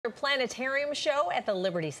Your planetarium show at the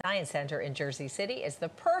Liberty Science Center in Jersey City is the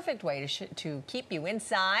perfect way to keep you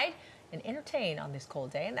inside and entertain on this cold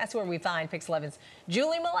day. And that's where we find Pix 11's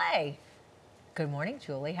Julie Millay. Good morning,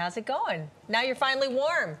 Julie. How's it going? Now you're finally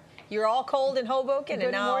warm. You're all cold in Hoboken. Good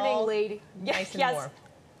and now morning, lady. Nice and warm.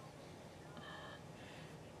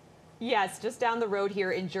 Yes, just down the road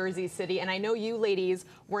here in Jersey City. And I know you ladies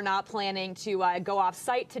were not planning to go off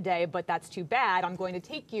site today, but that's too bad. I'm going to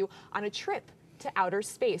take you on a trip to outer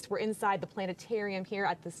space. We're inside the planetarium here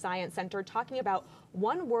at the Science Center talking about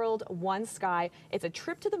One World, One Sky. It's a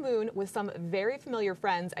trip to the moon with some very familiar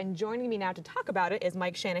friends. And joining me now to talk about it is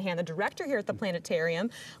Mike Shanahan, the director here at the planetarium.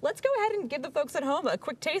 Let's go ahead and give the folks at home a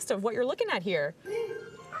quick taste of what you're looking at here.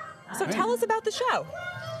 So tell us about the show.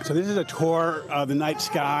 So this is a tour of the night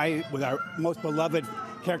sky with our most beloved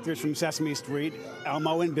characters from Sesame Street,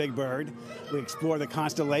 Elmo and Big Bird. We explore the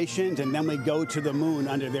constellations and then we go to the moon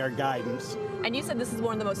under their guidance. And you said this is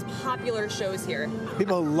one of the most popular shows here.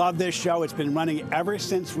 People love this show. It's been running ever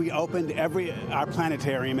since we opened our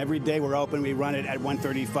planetarium. Every day we're open, we run it at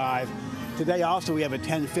 1:35. Today also we have a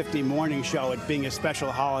 10:50 morning show, it being a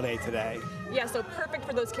special holiday today. Yeah, so perfect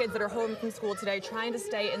for those kids that are home from school today, trying to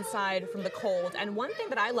stay inside from the cold. And one thing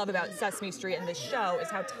that I love about Sesame Street and this show is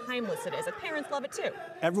how timeless it is. And parents love it too.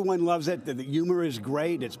 Everyone loves it. The humor is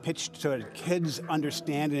great. It's pitched so that kids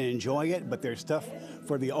understand and enjoy it, but there's stuff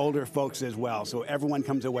for the older folks as well. So everyone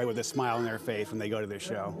comes away with a smile on their face when they go to this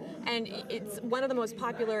show. And it's one of the most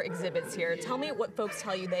popular exhibits here. Tell me what folks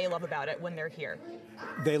tell you they love about it when they're here.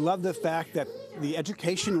 They love the fact that the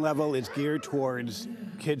education level is geared towards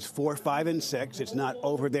kids 4, 5, and 6. It's not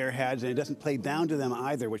over their heads, and it doesn't play down to them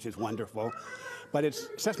either, which is wonderful. But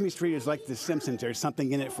Sesame Street is like The Simpsons. There's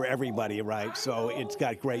something in it for everybody, right? So it's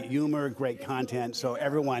got great humor, great content, so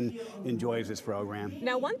everyone enjoys this program.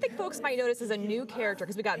 Now, one thing folks might notice is a new character,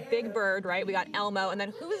 because we got Big Bird, right? We got Elmo, and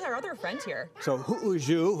then who is our other friend here? So Hu Hu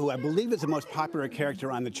Zhu, who I believe is the most popular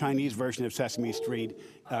character on the Chinese version of Sesame Street,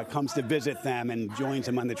 comes to visit them and joins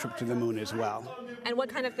them on the trip to the moon as well. And what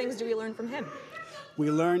kind of things do we learn from him? We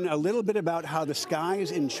learn a little bit about how the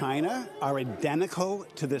skies in China are identical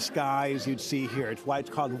to the skies you'd see here. It's why it's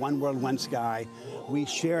called One World, One Sky. We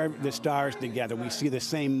share the stars together. We see the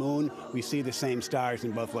same moon. We see the same stars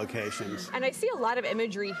in both locations. And I see a lot of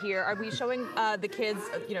imagery here. Are we showing the kids,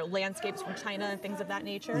 landscapes from China and things of that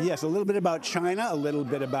nature? Yes, a little bit about China, a little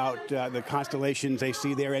bit about the constellations they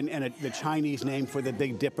see there, and the Chinese name for the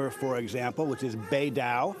Big Dipper, for example, which is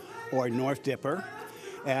Beidao, or North Dipper.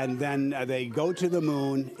 And then they go to the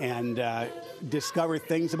moon and discover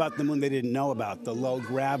things about the moon they didn't know about, the low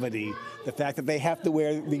gravity, the fact that they have to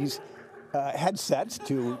wear these headsets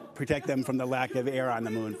to protect them from the lack of air on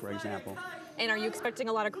the moon, for example. And are you expecting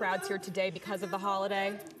a lot of crowds here today because of the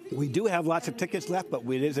holiday? We do have lots of tickets left, but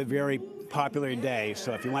it is a very popular day.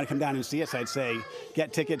 So if you want to come down and see us, I'd say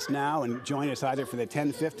get tickets now and join us either for the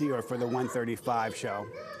 10:50 or for the 1:35 show.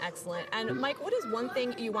 Excellent. And Mike, what is one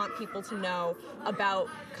thing you want people to know about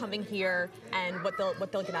coming here and what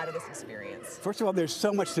they'll get out of this experience? First of all, there's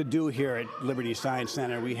so much to do here at Liberty Science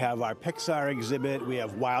Center. We have our Pixar exhibit. We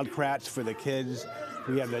have Wildcrats for the kids.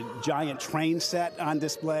 We have the giant train set on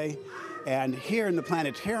display. And here in the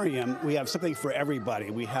planetarium, we have something for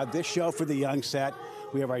everybody. We have this show for the young set.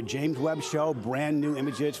 We have our James Webb show, brand new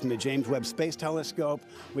images from the James Webb Space Telescope.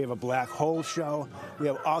 We have a black hole show. We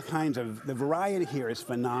have all kinds of, the variety here is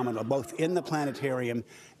phenomenal, both in the planetarium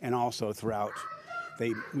and also throughout.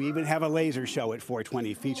 We even have a laser show at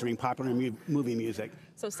 4:20 featuring popular movie music.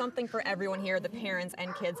 So something for everyone here, the parents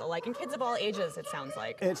and kids alike, and kids of all ages, it sounds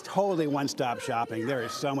like. It's totally one-stop shopping. There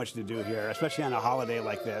is so much to do here, especially on a holiday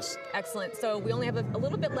like this. Excellent. So we only have a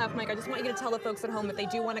little bit left, Mike. I just want you to tell the folks at home, if they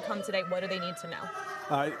do want to come today, what do they need to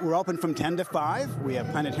know? We're open from 10 to 5. We have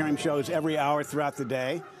planetarium shows every hour throughout the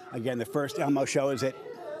day. Again, the first Elmo show is at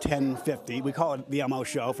 10:50. We call it the Elmo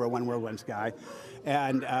show for One World, One Sky.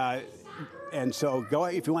 And so go,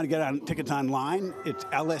 if you want to get on tickets online, it's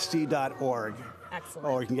lsc.org. Excellent.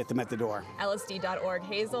 Or you can get them at the door. lsd.org.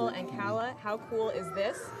 Hazel and Kala, how cool is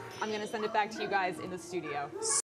this? I'm going to send it back to you guys in the studio.